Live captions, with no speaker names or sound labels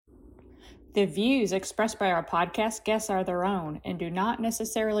The views expressed by our podcast guests are their own and do not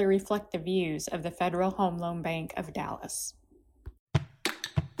necessarily reflect the views of the Federal Home Loan Bank of Dallas.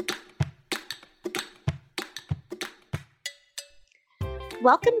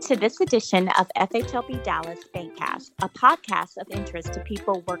 Welcome to this edition of FHLB Dallas Bankcast, a podcast of interest to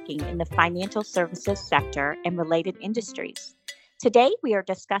people working in the financial services sector and related industries. Today, we are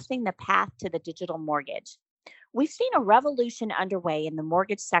discussing the path to the digital mortgage. We've seen a revolution underway in the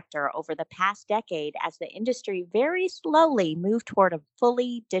mortgage sector over the past decade as the industry very slowly moved toward a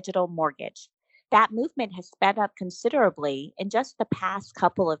fully digital mortgage. That movement has sped up considerably in just the past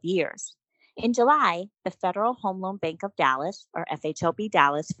couple of years. In July, the Federal Home Loan Bank of Dallas, or FHLB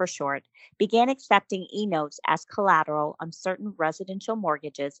Dallas for short, began accepting e-notes as collateral on certain residential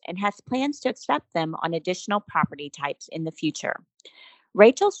mortgages and has plans to accept them on additional property types in the future.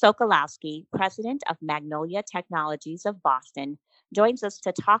 Rachel Sokolowski, president of Magnolia Technologies of Boston, joins us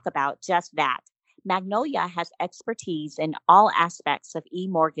to talk about just that. Magnolia has expertise in all aspects of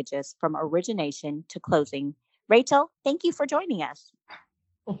e-mortgages from origination to closing. Rachel, thank you for joining us.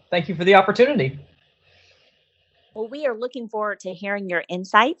 Thank you for the opportunity. Well, we are looking forward to hearing your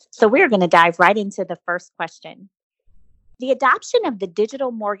insights. So we're going to dive right into the first question. The adoption of the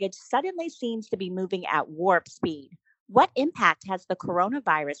digital mortgage suddenly seems to be moving at warp speed. What impact has the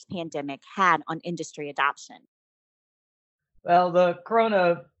coronavirus pandemic had on industry adoption? Well, the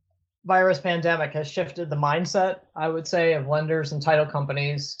coronavirus pandemic has shifted the mindset, I would say, of lenders and title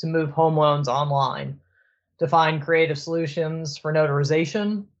companies to move home loans online, to find creative solutions for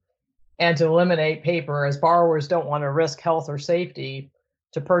notarization, and to eliminate paper as borrowers don't want to risk health or safety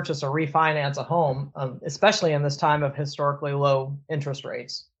to purchase or refinance a home, especially in this time of historically low interest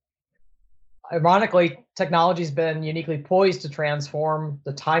rates. Ironically, technology has been uniquely poised to transform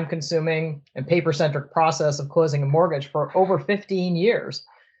the time-consuming and paper-centric process of closing a mortgage for over 15 years.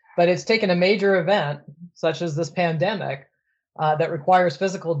 But it's taken a major event, such as this pandemic, that requires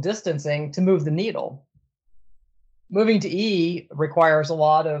physical distancing to move the needle. Moving to E requires a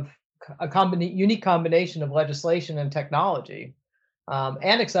lot of unique combination of legislation and technology,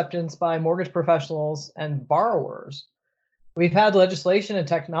 and acceptance by mortgage professionals and borrowers. We've had legislation and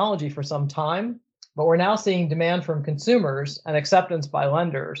technology for some time, but we're now seeing demand from consumers and acceptance by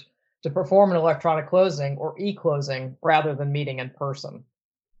lenders to perform an electronic closing or e-closing rather than meeting in person.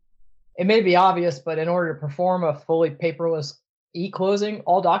 It may be obvious, but in order to perform a fully paperless e-closing,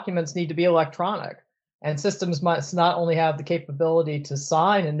 all documents need to be electronic, and systems must not only have the capability to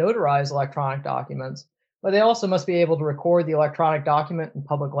sign and notarize electronic documents, but they also must be able to record the electronic document in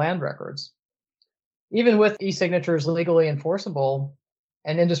public land records. Even with e-signatures legally enforceable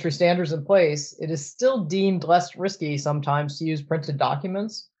and industry standards in place, it is still deemed less risky sometimes to use printed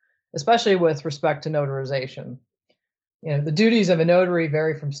documents, especially with respect to notarization. The duties of a notary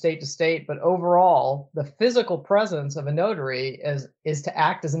vary from state to state, but overall, the physical presence of a notary is to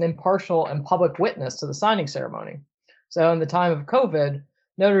act as an impartial and public witness to the signing ceremony. So in the time of COVID,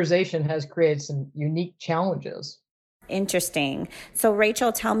 notarization has created some unique challenges. Interesting. So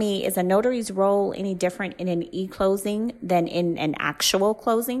Rachel, tell me, is a notary's role any different in an e-closing than in an actual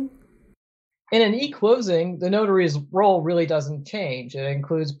closing? In an e-closing, the notary's role really doesn't change. It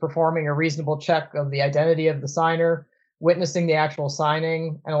includes performing a reasonable check of the identity of the signer, witnessing the actual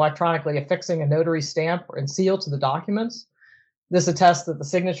signing, and electronically affixing a notary stamp and seal to the documents. This attests that the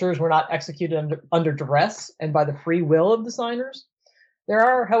signatures were not executed under duress and by the free will of the signers. There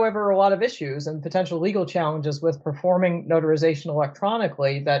are, however, a lot of issues and potential legal challenges with performing notarization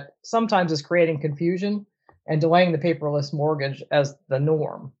electronically that sometimes is creating confusion and delaying the paperless mortgage as the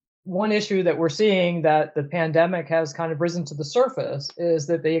norm. One issue that we're seeing that the pandemic has kind of risen to the surface is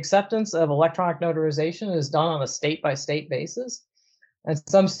that the acceptance of electronic notarization is done on a state-by-state basis. And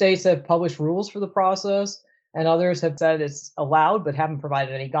some states have published rules for the process, and others have said it's allowed but haven't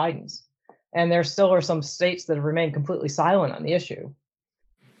provided any guidance. And there still are some states that have remained completely silent on the issue.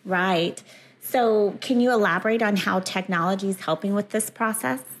 Right. So can you elaborate on how technology is helping with this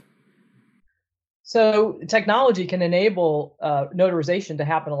process? So technology can enable notarization to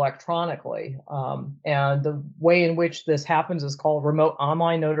happen electronically. And the way in which this happens is called remote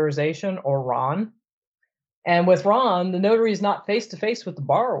online notarization, or RON. And with RON, the notary is not face-to-face with the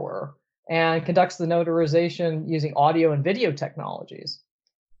borrower and conducts the notarization using audio and video technologies.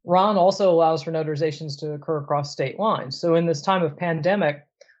 RON also allows for notarizations to occur across state lines. So in this time of pandemic,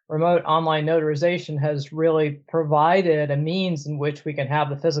 remote online notarization has really provided a means in which we can have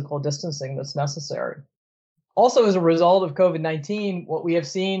the physical distancing that's necessary. Also, as a result of COVID-19, what we have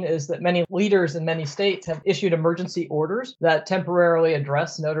seen is that many leaders in many states have issued emergency orders that temporarily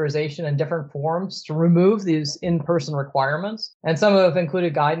address notarization in different forms to remove these in-person requirements. And some have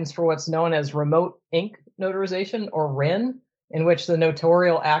included guidance for what's known as remote ink notarization, or RIN, in which the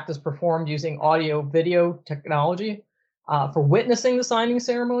notarial act is performed using audio-video technology for witnessing the signing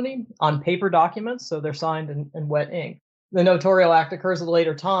ceremony on paper documents, so they're signed in wet ink. The notarial act occurs at a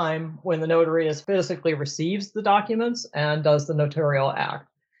later time when the notary physically receives the documents and does the notarial act.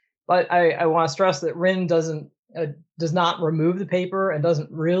 But I want to stress that RIN does not remove the paper and doesn't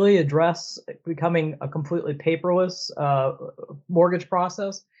really address becoming a completely paperless mortgage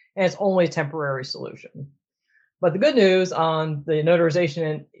process, and it's only a temporary solution. But the good news on the notarization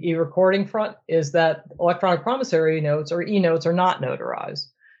and e-recording front is that electronic promissory notes, or e-notes, are not notarized,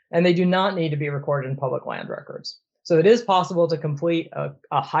 and they do not need to be recorded in public land records. So it is possible to complete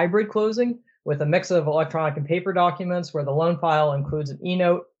a hybrid closing with a mix of electronic and paper documents where the loan file includes an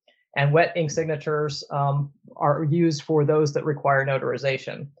e-note and wet ink signatures are used for those that require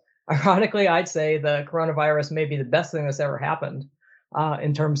notarization. Ironically, I'd say the coronavirus may be the best thing that's ever happened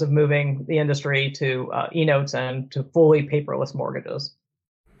in terms of moving the industry to e-notes and to fully paperless mortgages.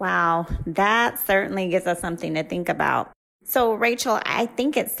 Wow, that certainly gives us something to think about. So, Rachel, I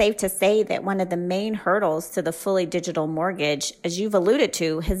think it's safe to say that one of the main hurdles to the fully digital mortgage, as you've alluded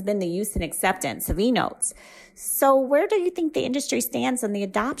to, has been the use and acceptance of e-notes. So where do you think the industry stands on the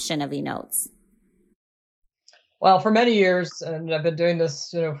adoption of e-notes? Well, for many years, and I've been doing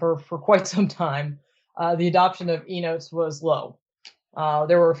this for quite some time, the adoption of e-notes was low.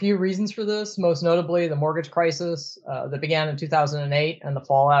 There were a few reasons for this, most notably the mortgage crisis that began in 2008 and the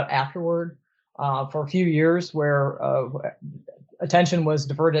fallout afterward. For a few years where attention was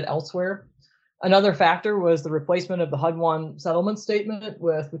diverted elsewhere. Another factor was the replacement of the HUD-1 settlement statement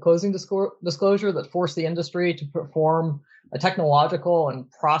with the closing disclosure that forced the industry to perform a technological and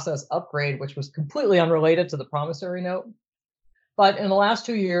process upgrade, which was completely unrelated to the promissory note. But in the last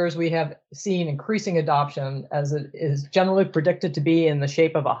 2 years, we have seen increasing adoption, as it is generally predicted to be in the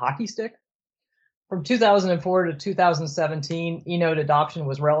shape of a hockey stick. From 2004 to 2017, e-note adoption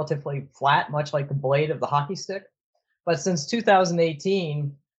was relatively flat, much like the blade of the hockey stick. But since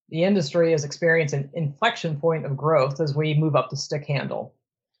 2018, the industry has experienced an inflection point of growth as we move up the stick handle.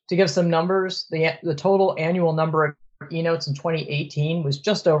 To give some numbers, the total annual number of e-notes in 2018 was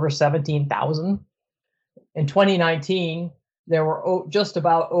just over 17,000. In 2019, there were just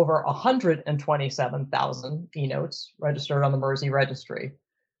about over 127,000 e-notes registered on the MERS e-registry.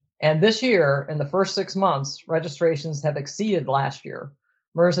 And this year, in the first 6 months, registrations have exceeded last year.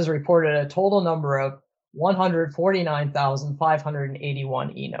 MERS has reported a total number of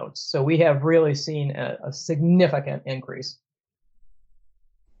 149,581 e-notes. So we have really seen a significant increase.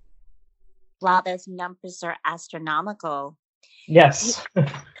 Wow, those numbers are astronomical. Yes.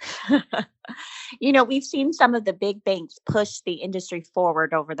 We've seen some of the big banks push the industry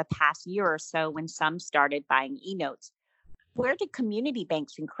forward over the past year or so when some started buying e-notes. Where do community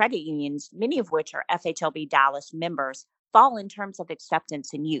banks and credit unions, many of which are FHLB Dallas members, fall in terms of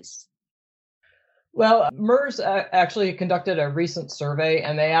acceptance and use? Well, MERS actually conducted a recent survey,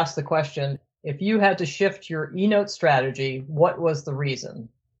 and they asked the question, if you had to shift your e-note strategy, what was the reason?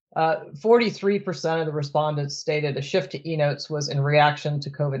 43% of the respondents stated a shift to e-notes was in reaction to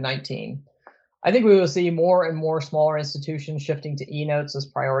COVID-19. I think we will see more and more smaller institutions shifting to e-notes as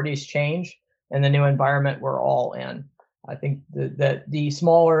priorities change in the new environment we're all in. I think that the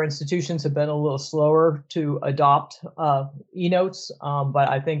smaller institutions have been a little slower to adopt e-notes, but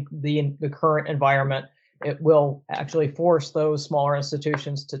I think the current environment, it will actually force those smaller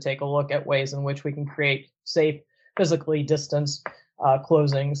institutions to take a look at ways in which we can create safe, physically distanced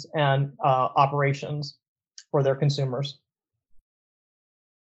closings and operations for their consumers.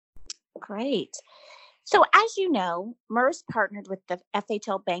 Great. So as you know, MERS partnered with the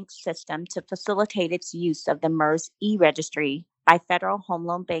FHL Bank system to facilitate its use of the MERS e-registry by Federal Home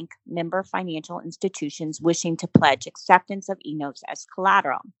Loan Bank member financial institutions wishing to pledge acceptance of e-notes as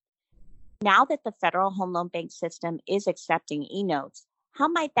collateral. Now that the Federal Home Loan Bank system is accepting e-notes, how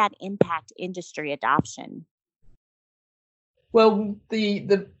might that impact industry adoption? Well,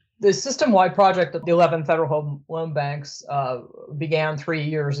 the system-wide project of the 11 federal home loan banks began 3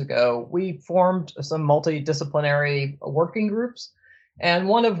 years ago. We formed some multidisciplinary working groups, and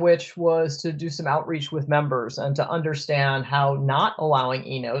one of which was to do some outreach with members and to understand how not allowing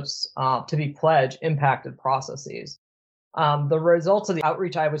e-notes to be pledged impacted processes. The results of the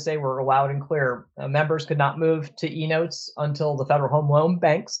outreach, I would say, were loud and clear. Members could not move to e-notes until the federal home loan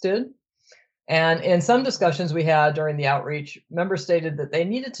banks did. And in some discussions we had during the outreach, members stated that they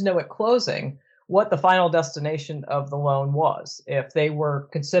needed to know at closing what the final destination of the loan was. If they were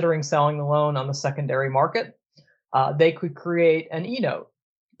considering selling the loan on the secondary market, they could create an e-note.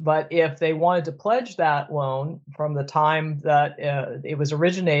 But if they wanted to pledge that loan from the time that it was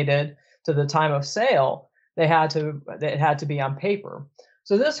originated to the time of sale, it had to be on paper.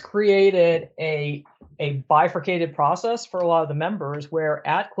 So this created a bifurcated process for a lot of the members where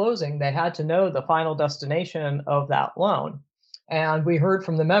at closing, they had to know the final destination of that loan. And we heard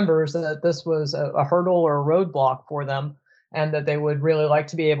from the members that this was a hurdle or a roadblock for them, and that they would really like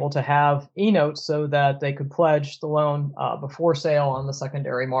to be able to have e-notes so that they could pledge the loan before sale on the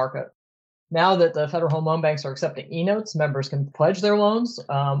secondary market. Now that the Federal Home Loan Banks are accepting e-notes, members can pledge their loans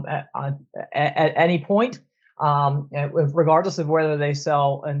at any point, regardless of whether they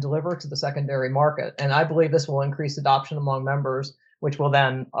sell and deliver to the secondary market. And I believe this will increase adoption among members, which will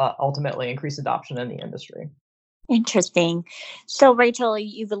then ultimately increase adoption in the industry. Interesting. So, Rachel,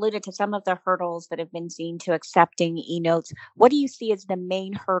 you've alluded to some of the hurdles that have been seen to accepting e-notes. What do you see as the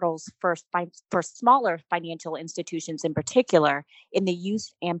main hurdles for smaller financial institutions in particular in the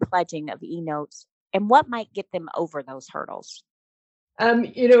use and pledging of e-notes, and what might get them over those hurdles?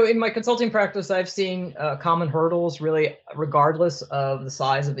 In my consulting practice, I've seen common hurdles really regardless of the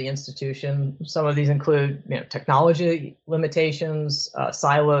size of the institution. Some of these include, technology limitations,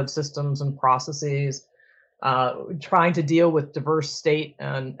 siloed systems and processes, trying to deal with diverse state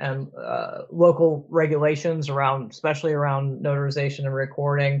and local regulations especially around notarization and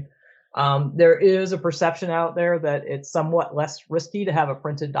recording. There is a perception out there that it's somewhat less risky to have a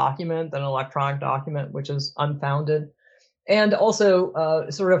printed document than an electronic document, which is unfounded. And also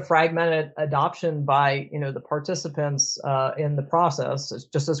sort of fragmented adoption by the participants in the process,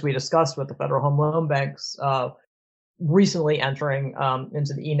 just as we discussed with the Federal Home Loan Banks recently entering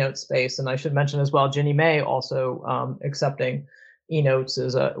into the e-note space. And I should mention as well, Ginnie Mae also accepting e-notes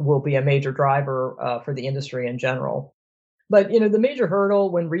will be a major driver for the industry in general. But the major hurdle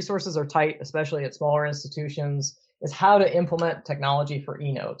when resources are tight, especially at smaller institutions, is how to implement technology for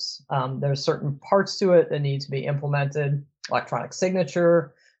e-notes. There's certain parts to it that need to be implemented: electronic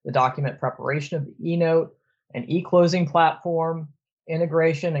signature, the document preparation of the e-note, an e-closing platform,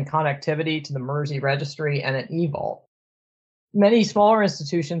 integration and connectivity to the MERS registry, and an e-vault. Many smaller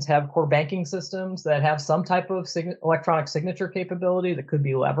institutions have core banking systems that have some type of electronic signature capability that could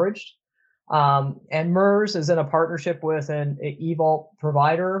be leveraged. And MERS is in a partnership with an e-vault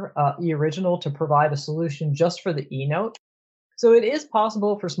provider, eOriginal, to provide a solution just for the e-note. So it is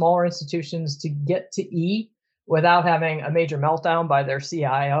possible for smaller institutions to get to E without having a major meltdown by their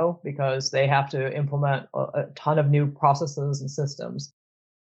CIO, because they have to implement a ton of new processes and systems.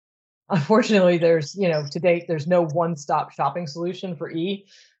 Unfortunately, to date, there's no one-stop shopping solution for E.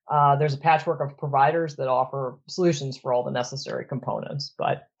 There's a patchwork of providers that offer solutions for all the necessary components.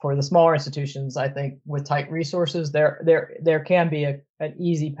 But for the smaller institutions, I think with tight resources, there can be an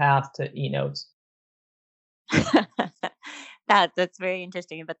easy path to e-notes. That's very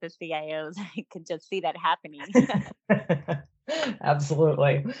interesting about the CIOs. I can just see that happening.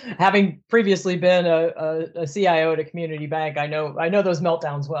 Absolutely. Having previously been a CIO at a community bank, I know those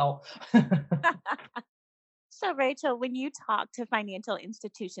meltdowns well. So, Rachel, when you talk to financial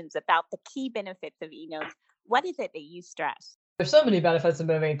institutions about the key benefits of e-notes, what is it that you stress? There's so many benefits of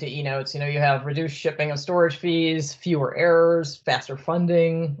moving to e-notes. You have reduced shipping and storage fees, fewer errors, faster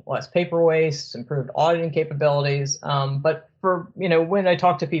funding, less paper waste, improved auditing capabilities. But for, when I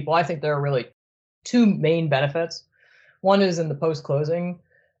talk to people, I think there are really two main benefits. One is in the post-closing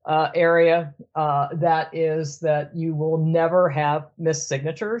area. That is that you will never have missed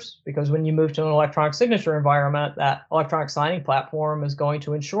signatures, because when you move to an electronic signature environment, that electronic signing platform is going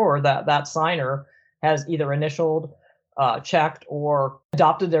to ensure that that signer has either initialed, checked, or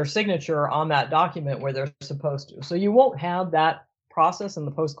adopted their signature on that document where they're supposed to. So you won't have that process in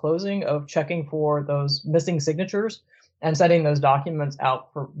the post-closing of checking for those missing signatures and sending those documents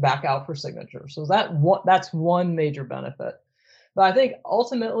back out for signature. So that's one major benefit. But I think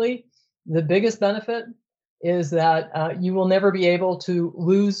ultimately the biggest benefit is that you will never be able to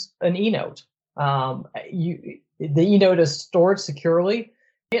lose an e-note. The e-note is stored securely.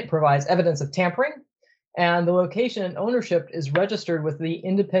 It provides evidence of tampering, and the location and ownership is registered with the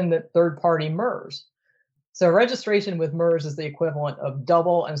independent third-party MERS. So registration with MERS is the equivalent of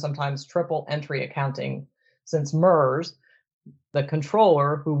double and sometimes triple entry accounting, since MERS, the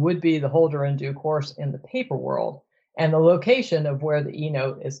controller, who would be the holder in due course in the paper world, and the location of where the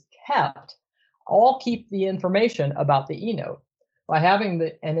e-note is kept, all keep the information about the e-note. By having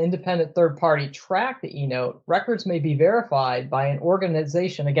an independent third party track the e-note, records may be verified by an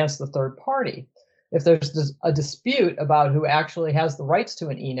organization against the third party. If there's a dispute about who actually has the rights to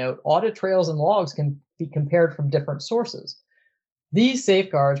an e-note, audit trails and logs can be compared from different sources. These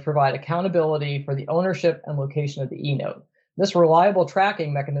safeguards provide accountability for the ownership and location of the e-note. This reliable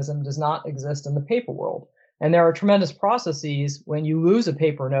tracking mechanism does not exist in the paper world. And there are tremendous processes when you lose a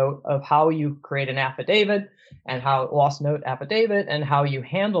paper note of how you create an affidavit and how lost note affidavit and how you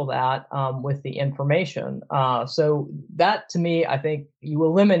handle that with the information. So that, to me, I think you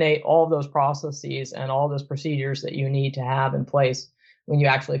eliminate all those processes and all those procedures that you need to have in place when you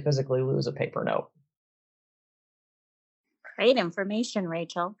actually physically lose a paper note. Great information,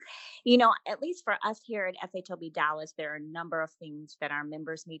 Rachel. You know, at least for us here at FHLB Dallas, there are a number of things that our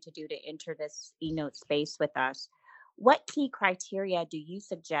members need to do to enter this e-note space with us. What key criteria do you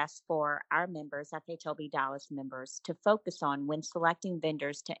suggest for our members, FHLB Dallas members, to focus on when selecting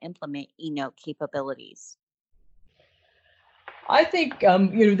vendors to implement e-note capabilities? I think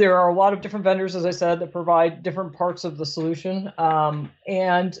there are a lot of different vendors, as I said, that provide different parts of the solution.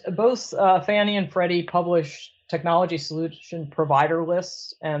 And both Fannie and Freddie publish technology solution provider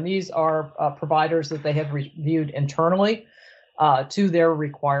lists, and these are providers that they have reviewed internally to their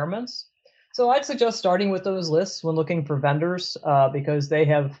requirements. So I'd suggest starting with those lists when looking for vendors because they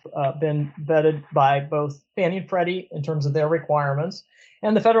have been vetted by both Fannie and Freddie in terms of their requirements,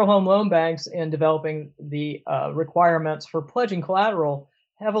 and the Federal Home Loan Banks in developing the requirements for pledging collateral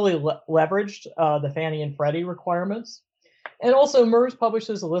heavily leveraged the Fannie and Freddie requirements. And also, MERS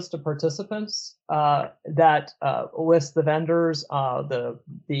publishes a list of participants that lists the vendors, the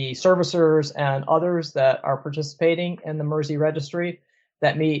servicers, and others that are participating in the MERS registry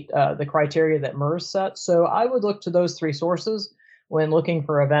that meet the criteria that MERS sets. So I would look to those three sources when looking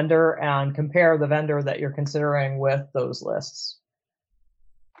for a vendor and compare the vendor that you're considering with those lists.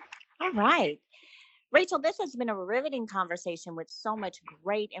 All right. Rachel, this has been a riveting conversation with so much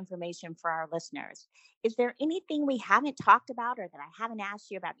great information for our listeners. Is there anything we haven't talked about or that I haven't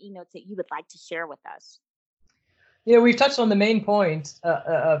asked you about e-notes that you would like to share with us? Yeah, we've touched on the main point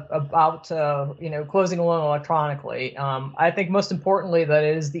about closing a loan electronically. I think most importantly that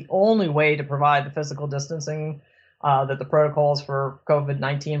it is the only way to provide the physical distancing that the protocols for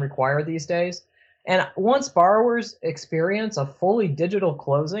COVID-19 require these days. And once borrowers experience a fully digital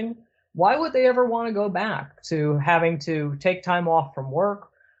closing, why would they ever want to go back to having to take time off from work,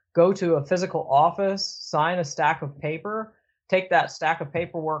 go to a physical office, sign a stack of paper, take that stack of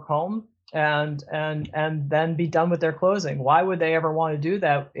paperwork home, and then be done with their closing? Why would they ever want to do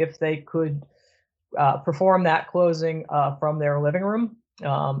that if they could perform that closing from their living room?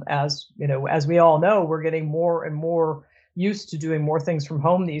 As we all know, we're getting more and more used to doing more things from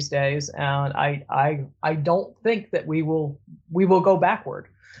home these days, and I don't think that we will go backward.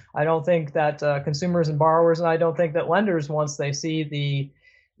 I don't think that consumers and borrowers, and I don't think that lenders, once they see the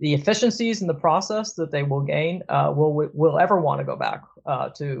efficiencies in the process that they will gain, will ever want to go back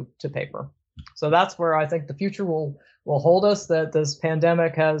to paper. So that's where I think the future will hold us. That this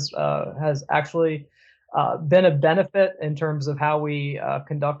pandemic has actually been a benefit in terms of how we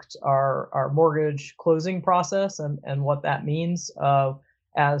conduct our mortgage closing process and what that means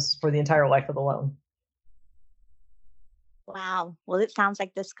as for the entire life of the loan. Wow. Well, it sounds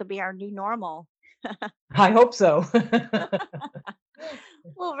like this could be our new normal. I hope so.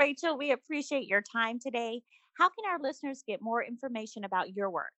 Well, Rachel, we appreciate your time today. How can our listeners get more information about your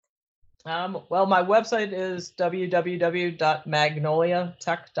work? Well, my website is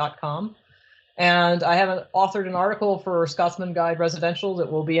www.magnoliatech.com. And I have authored an article for Scotsman Guide Residential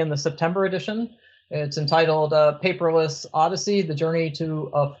that will be in the September edition. It's entitled Paperless Odyssey, The Journey to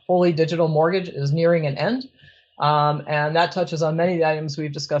a Fully Digital Mortgage is Nearing an End. And that touches on many of the items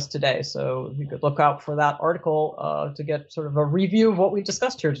we've discussed today. So you could look out for that article to get sort of a review of what we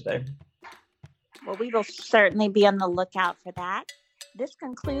discussed here today. Well, we will certainly be on the lookout for that. This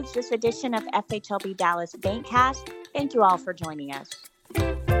concludes this edition of FHLB Dallas Bankcast. Thank you all for joining us.